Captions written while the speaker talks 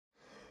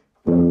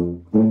Welcome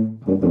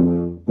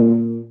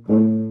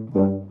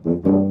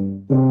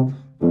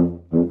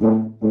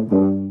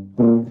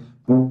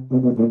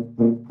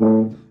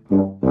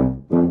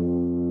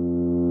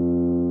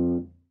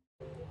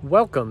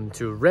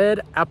to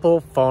Red Apple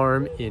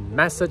Farm in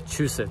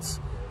Massachusetts.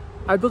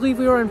 I believe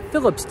we are in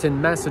Phillipston,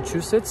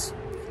 Massachusetts,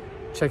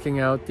 checking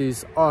out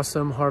these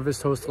awesome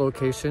Harvest Host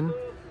location.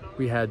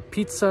 We had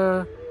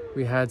pizza,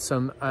 we had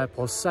some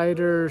apple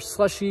cider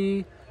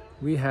slushy,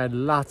 we had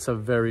lots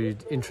of very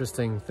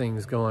interesting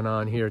things going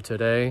on here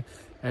today,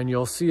 and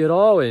you'll see it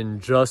all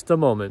in just a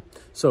moment,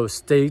 so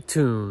stay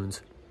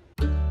tuned.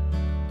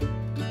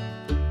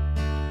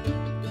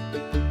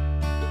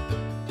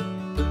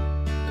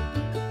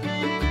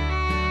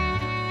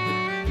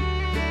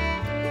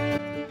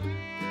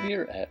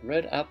 Here at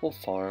Red Apple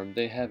Farm,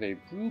 they have a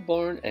brew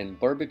barn and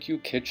barbecue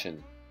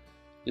kitchen.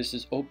 This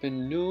is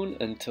open noon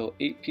until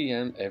 8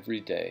 p.m. every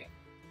day.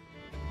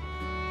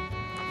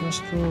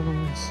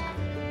 Mushrooms.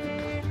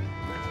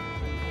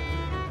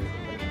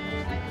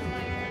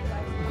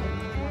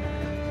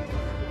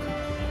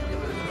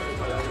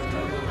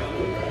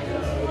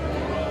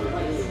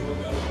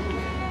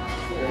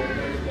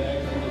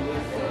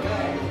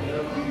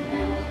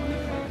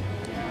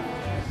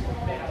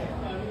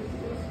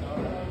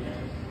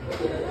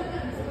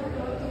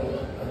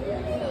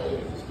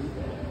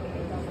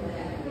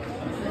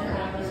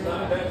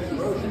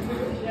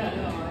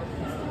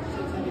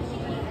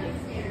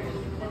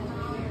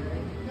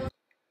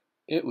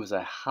 It was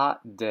a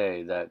hot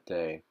day that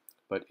day,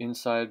 but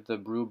inside the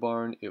brew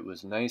barn it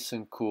was nice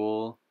and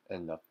cool,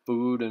 and the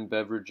food and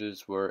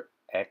beverages were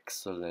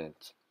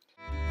excellent.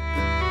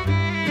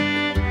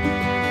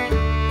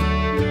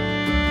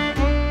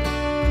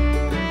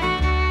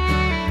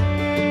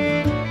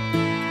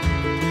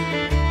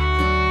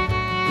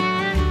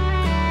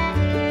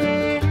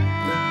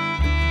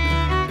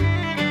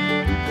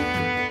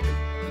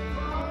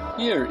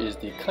 Here is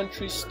the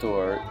country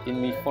store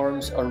in the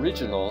farm's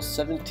original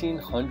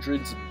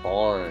 1700s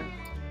barn.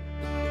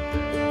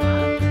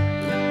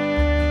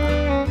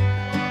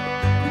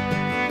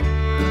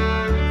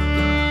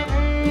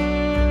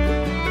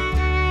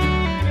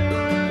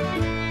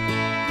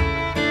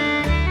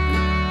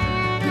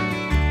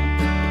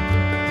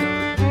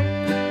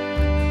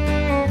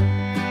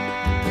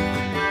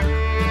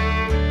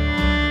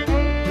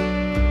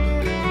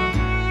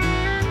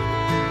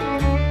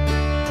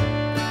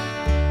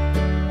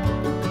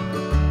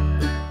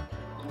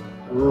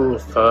 Ooh,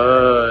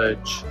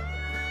 fudge.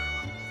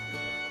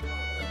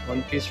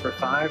 1 piece for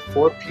 $5,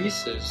 4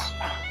 pieces.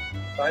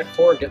 Buy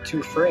 4, get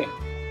 2 free.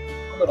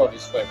 Look at all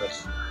these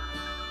flavors.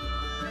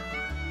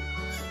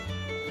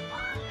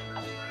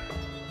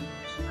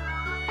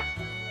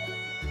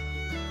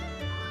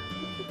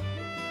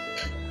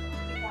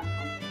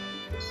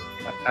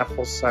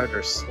 Apple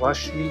cider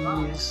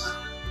slushies.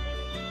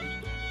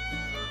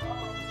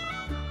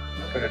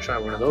 I'm gonna try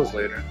one of those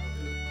later.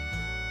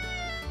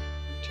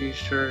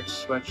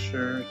 T-shirts,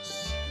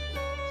 sweatshirts.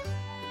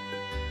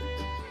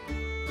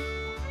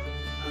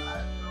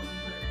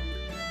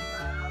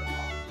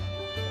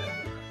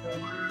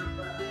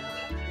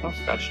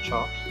 Scotch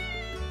chalk.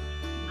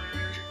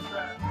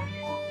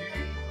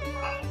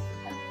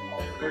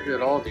 Look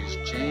at all these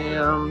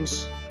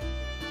jams.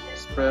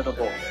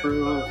 Spreadable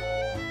fruit.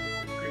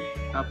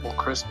 Apple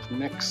crisp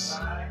mix.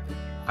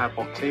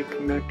 Apple cake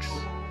mix.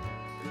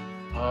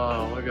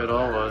 Oh, look at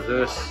all of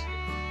this.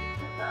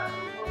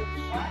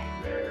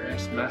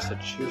 Nice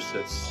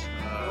Massachusetts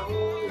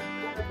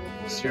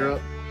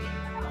syrup.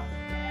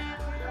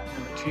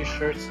 And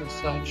t-shirts and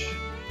such.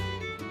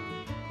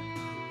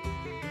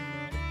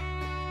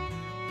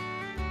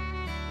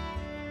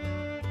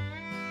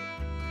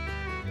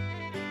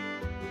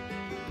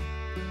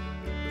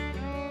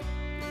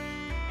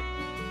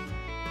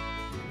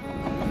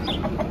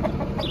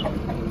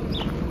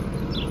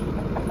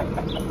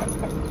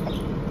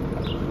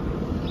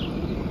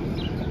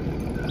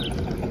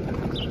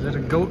 Is it a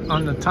goat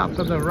on the top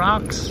of the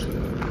rocks?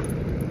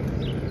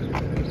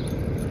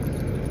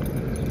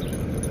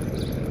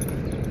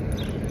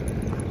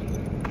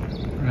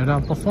 Red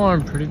Apple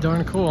Farm, pretty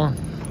darn cool.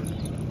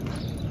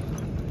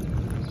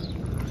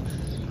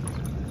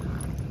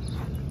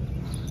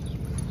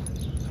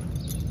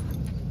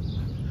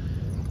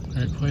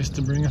 Great place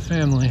to bring a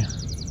family.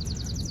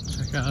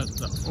 Check out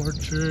the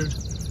orchard,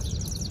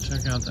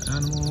 check out the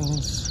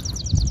animals.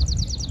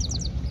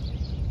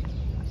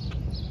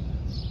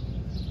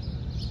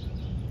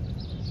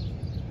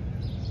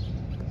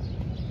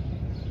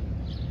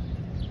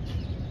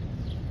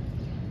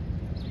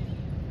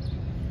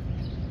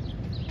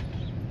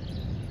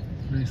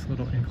 Nice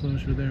little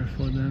enclosure there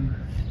for them.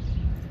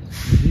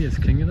 And he is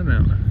king of the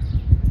mountain.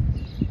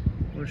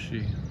 Or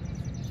she.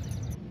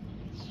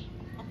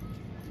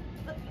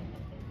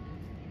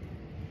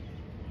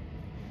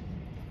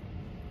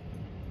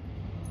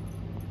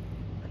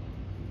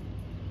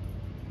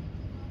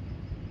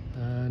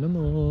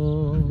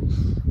 Animals.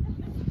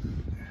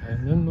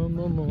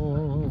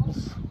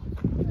 Animals.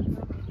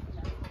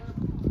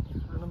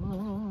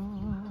 Animals.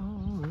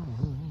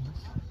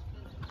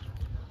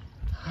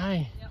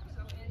 guy.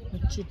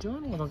 What you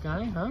doing, little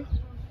guy, huh?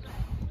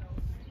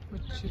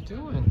 What you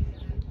doing?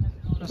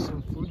 There's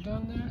some food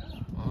down there?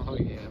 Oh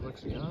yeah, it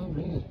looks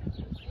yummy.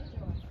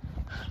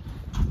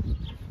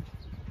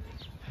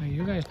 How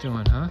you guys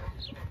doing, huh?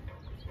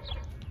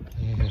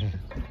 Yeah.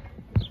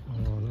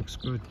 Oh, looks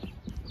good.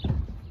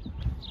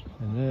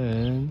 And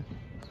then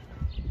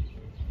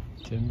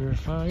timber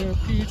fire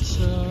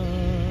pizza.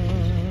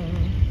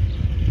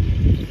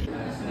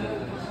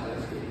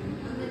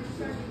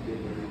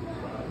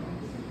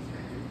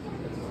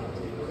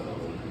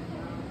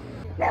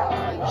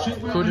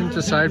 Couldn't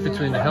decide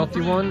between the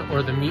healthy one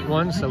or the meat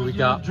one, so we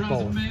got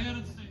both.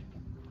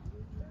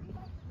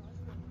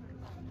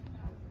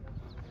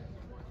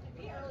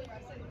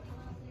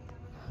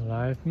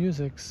 Live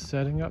music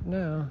setting up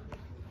now.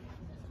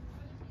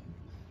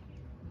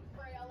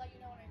 I'll let you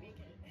know when I make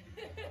it.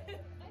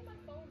 I have my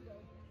phone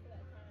broken for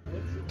that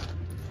time.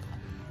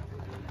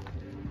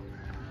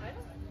 I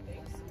don't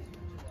think so.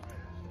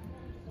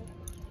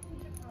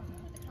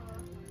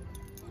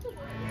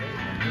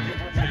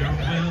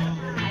 Farewell,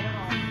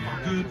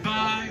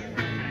 goodbye,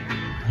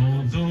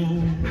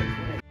 although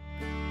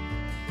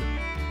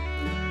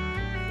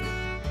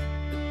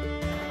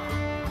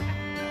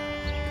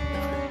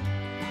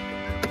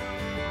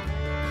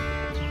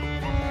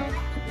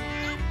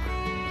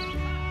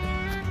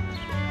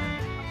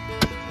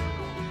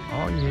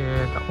Oh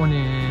yeah, that one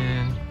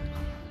in.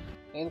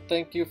 And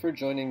thank you for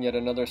joining yet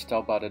another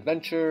Stelbot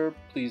adventure.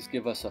 Please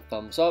give us a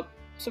thumbs up,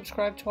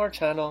 subscribe to our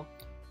channel,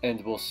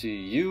 and we'll see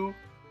you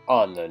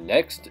on the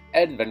next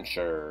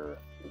adventure.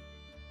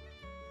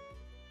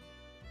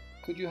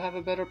 Could you have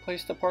a better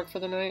place to park for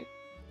the night?